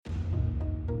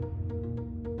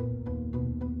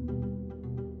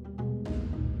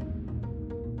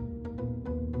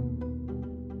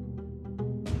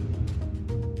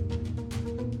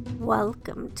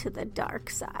Welcome to the dark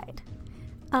side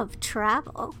of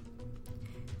travel.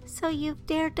 So you've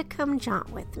dared to come jaunt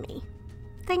with me.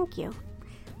 Thank you.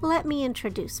 Let me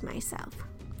introduce myself.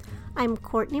 I'm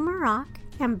Courtney Maroc,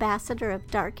 Ambassador of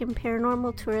Dark and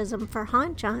Paranormal Tourism for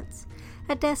Haunt Jaunts,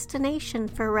 a destination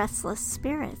for restless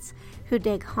spirits who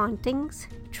dig hauntings,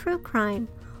 true crime,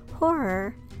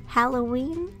 horror,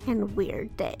 Halloween, and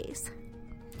weird days.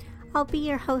 I'll be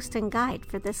your host and guide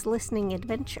for this listening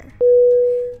adventure.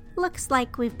 Looks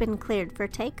like we've been cleared for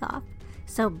takeoff,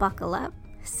 so buckle up,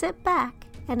 sit back,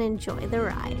 and enjoy the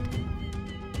ride.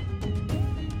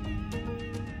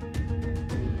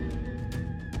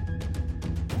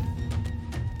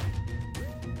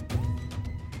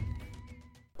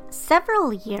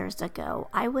 Several years ago,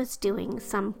 I was doing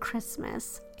some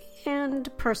Christmas and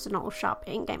personal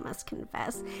shopping, I must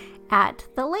confess, at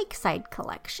the Lakeside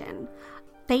Collection.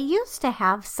 They used to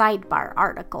have sidebar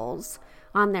articles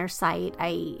on their site.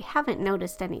 I haven't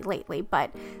noticed any lately,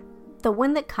 but the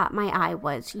one that caught my eye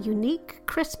was Unique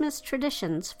Christmas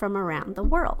Traditions from Around the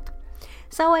World.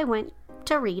 So I went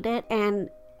to read it, and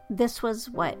this was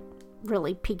what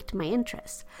really piqued my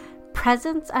interest.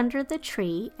 Presents under the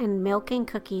tree and milk and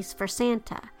cookies for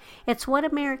Santa. It's what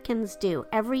Americans do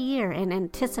every year in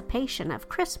anticipation of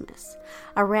Christmas.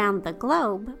 Around the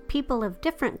globe, people of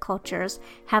different cultures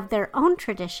have their own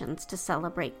traditions to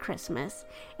celebrate Christmas,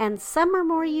 and some are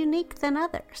more unique than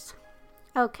others.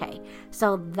 Okay,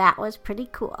 so that was pretty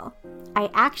cool. I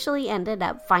actually ended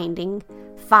up finding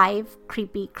 5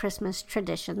 creepy Christmas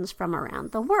traditions from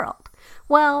around the world.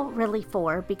 Well, really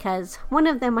 4, because one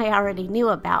of them I already knew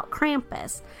about,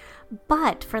 Krampus.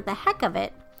 But for the heck of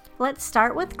it, let's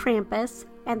start with Krampus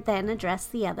and then address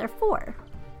the other 4.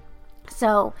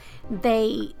 So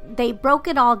they broke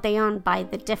it all down by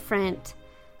the different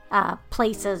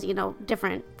places,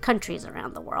 different countries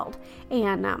around the world.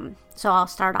 And so I'll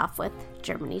start off with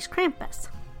Germany's Krampus.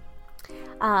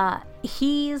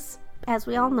 He's, as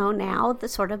we all know now,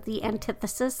 the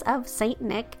antithesis of Saint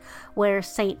Nick, where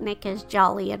Saint Nick is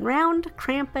jolly and round,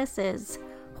 Krampus is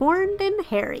horned and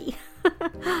hairy,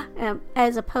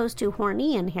 as opposed to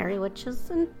horny and hairy, which is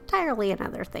entirely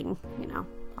another thing,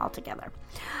 altogether.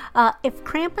 If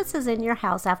Krampus is in your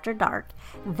house after dark,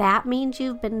 that means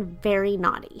you've been very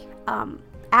naughty.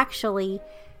 Actually,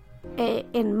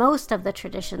 in most of the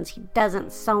traditions, he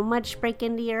doesn't so much break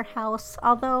into your house,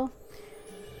 although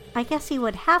I guess he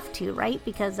would have to, right?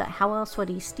 Because how else would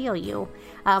he steal you?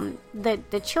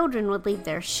 The children would leave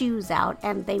their shoes out,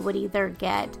 and they would either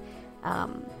get,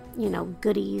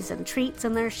 goodies and treats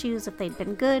in their shoes if they'd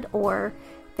been good, or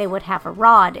they would have a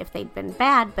rod if they'd been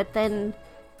bad, but then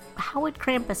how would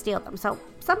Krampus steal them? So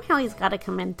somehow he's got to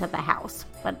come into the house.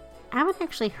 But I haven't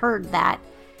actually heard that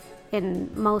in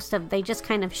most of, they just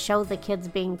kind of show the kids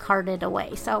being carted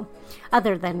away. So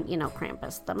other than,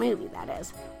 Krampus, the movie, that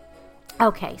is.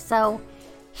 Okay, so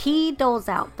he doles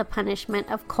out the punishment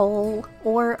of coal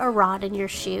or a rod in your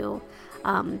shoe.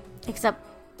 Except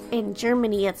in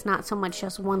Germany, it's not so much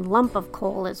just one lump of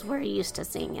coal as we're used to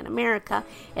seeing in America.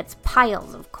 It's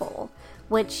piles of coal,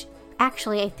 which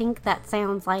actually, I think that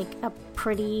sounds like a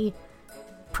pretty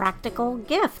practical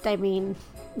gift. I mean,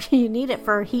 you need it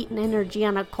for heat and energy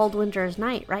on a cold winter's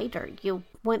night, right? Or you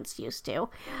once used to.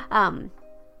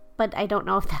 But I don't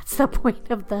know if that's the point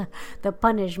of the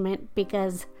punishment,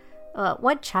 because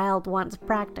what child wants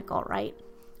practical, right?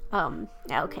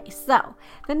 Okay, so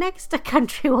the next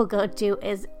country we'll go to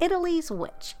is Italy's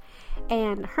witch,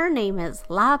 and her name is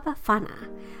La Befana.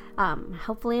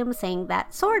 Hopefully I'm saying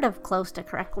that sort of close to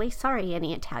correctly. Sorry,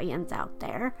 any Italians out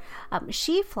there.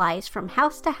 She flies from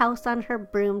house to house on her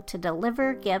broom to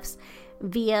deliver gifts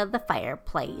via the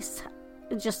fireplace.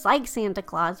 Just like Santa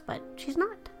Claus, but she's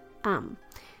not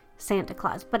Santa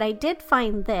Claus. But I did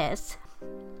find this.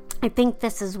 I think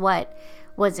this is what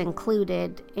was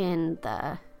included in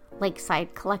the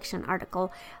Lakeside Collection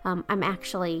article. I'm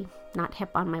actually not hip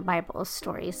on my Bible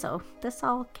story, so this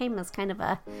all came as kind of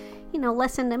a,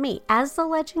 lesson to me. As the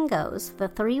legend goes, the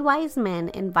 3 wise men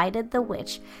invited the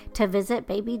witch to visit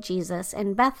baby Jesus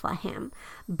in Bethlehem,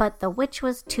 but the witch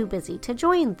was too busy to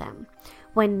join them.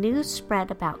 When news spread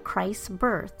about Christ's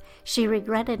birth, she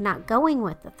regretted not going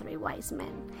with the 3 wise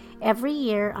men. Every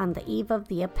year on the eve of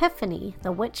the Epiphany,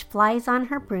 the witch flies on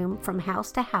her broom from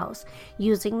house to house,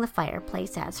 using the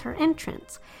fireplace as her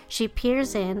entrance. She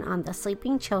peers in on the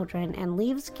sleeping children and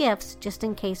leaves gifts just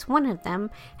in case one of them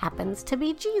happens to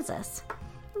be Jesus.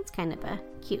 That's kind of a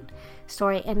cute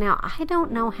story. And now I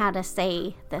don't know how to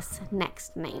say this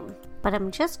next name, but I'm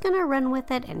just going to run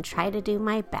with it and try to do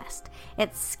my best.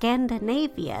 It's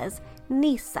Scandinavia's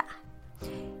Nisa.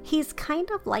 He's kind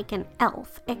of like an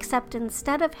elf, except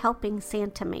instead of helping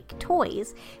Santa make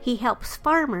toys, he helps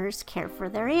farmers care for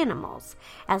their animals,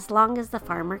 as long as the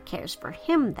farmer cares for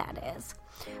him, that is.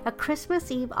 A Christmas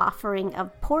Eve offering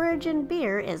of porridge and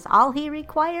beer is all he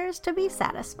requires to be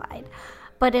satisfied.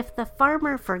 But if the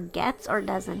farmer forgets or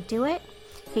doesn't do it,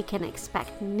 he can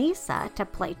expect Nisa to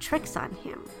play tricks on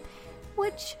him,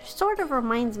 which sort of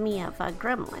reminds me of a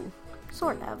gremlin,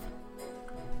 sort of.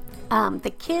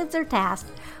 The kids are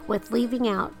tasked with leaving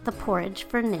out the porridge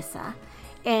for Nissa,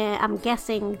 and I'm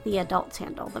guessing the adults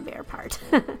handle the beer part.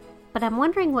 But I'm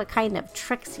wondering what kind of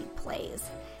tricks he plays,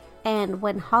 and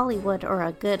when Hollywood or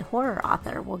a good horror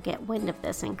author will get wind of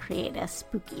this and create a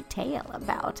spooky tale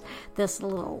about this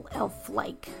little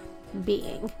elf-like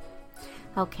being.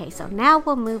 Okay, so now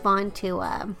we'll move on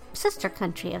to sister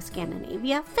country of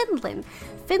Scandinavia, Finland.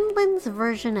 Finland's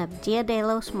version of Dia de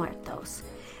los Muertos.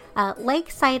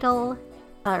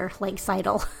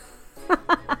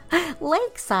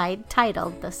 Lakeside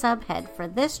titled the subhead for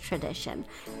this tradition,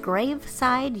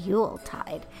 Graveside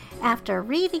Yuletide. After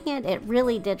reading it, it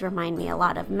really did remind me a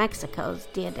lot of Mexico's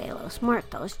Dia de los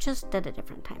Muertos, just at a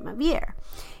different time of year.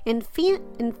 In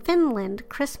Finland,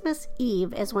 Christmas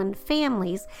Eve is when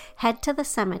families head to the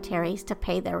cemeteries to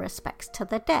pay their respects to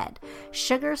the dead.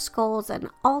 Sugar skulls and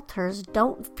altars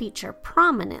don't feature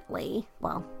prominently,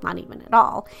 well, not even at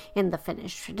all, in the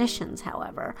Finnish traditions,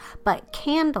 however, but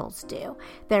candles do.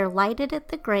 They're lighted at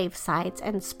the gravesides,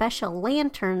 and special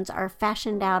lanterns are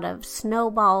fashioned out of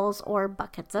snowballs or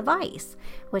buckets of ice,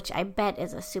 which I bet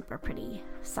is a super pretty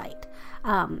sight.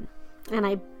 And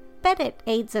I bet it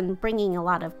aids in bringing a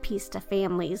lot of peace to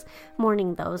families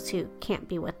mourning those who can't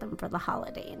be with them for the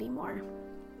holiday anymore.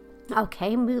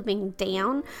 Okay, moving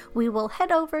down, we will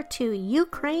head over to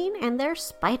Ukraine and their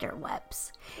spider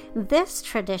webs. This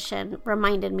tradition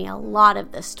reminded me a lot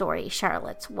of the story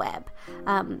Charlotte's Web,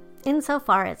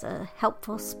 insofar as a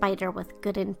helpful spider with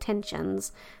good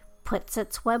intentions puts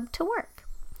its web to work.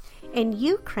 In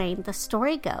Ukraine, the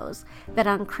story goes that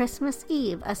on Christmas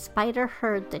Eve, a spider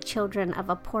heard the children of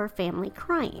a poor family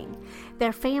crying.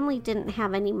 Their family didn't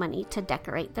have any money to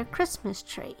decorate their Christmas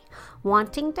tree.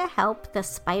 Wanting to help, the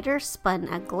spider spun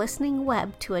a glistening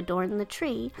web to adorn the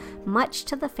tree, much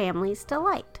to the family's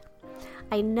delight.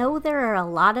 I know there are a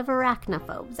lot of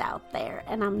arachnophobes out there,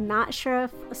 and I'm not sure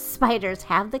if spiders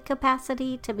have the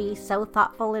capacity to be so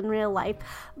thoughtful in real life,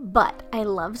 but I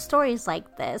love stories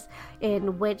like this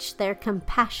in which their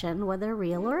compassion, whether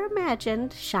real or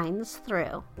imagined, shines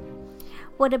through.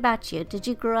 What about you? Did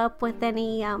you grow up with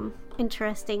any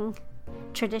interesting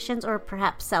traditions, or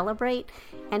perhaps celebrate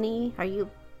any? Are you,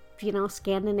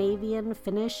 Scandinavian,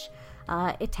 Finnish,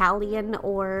 Italian,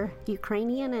 or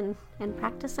Ukrainian and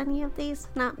practice any of these?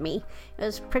 Not me. It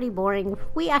was pretty boring.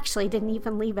 We actually didn't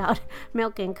even leave out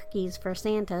milk and cookies for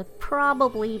Santa,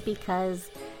 probably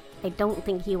because I don't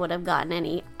think he would have gotten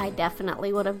any. I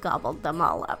definitely would have gobbled them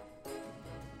all up.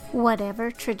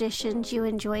 Whatever traditions you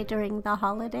enjoy during the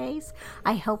holidays,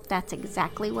 I hope that's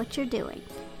exactly what you're doing,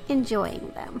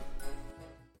 enjoying them.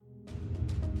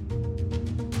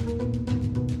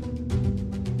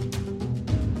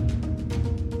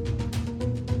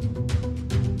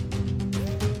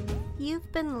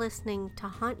 You've been listening to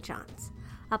Haunt Jaunts,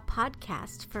 a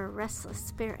podcast for restless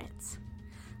spirits.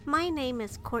 My name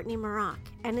is Courtney Maroc,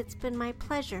 and it's been my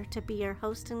pleasure to be your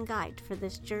host and guide for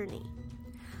this journey.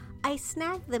 I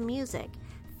snagged the music,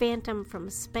 Phantom from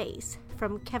Space,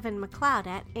 from Kevin MacLeod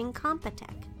at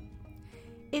Incompetech.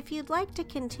 If you'd like to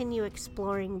continue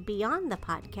exploring beyond the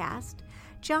podcast,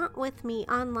 jaunt with me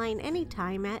online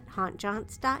anytime at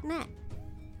hauntjaunts.net.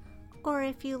 Or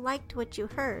if you liked what you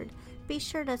heard, be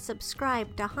sure to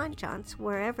subscribe to Haunt Jaunts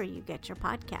wherever you get your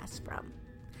podcasts from.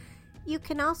 You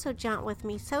can also jaunt with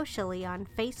me socially on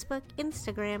Facebook,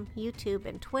 Instagram, YouTube,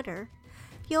 and Twitter.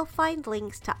 You'll find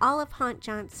links to all of Haunt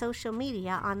Jaunts' social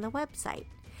media on the website,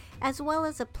 as well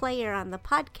as a player on the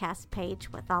podcast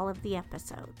page with all of the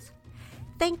episodes.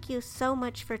 Thank you so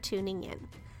much for tuning in.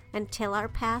 Until our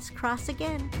paths cross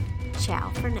again,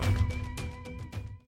 ciao for now.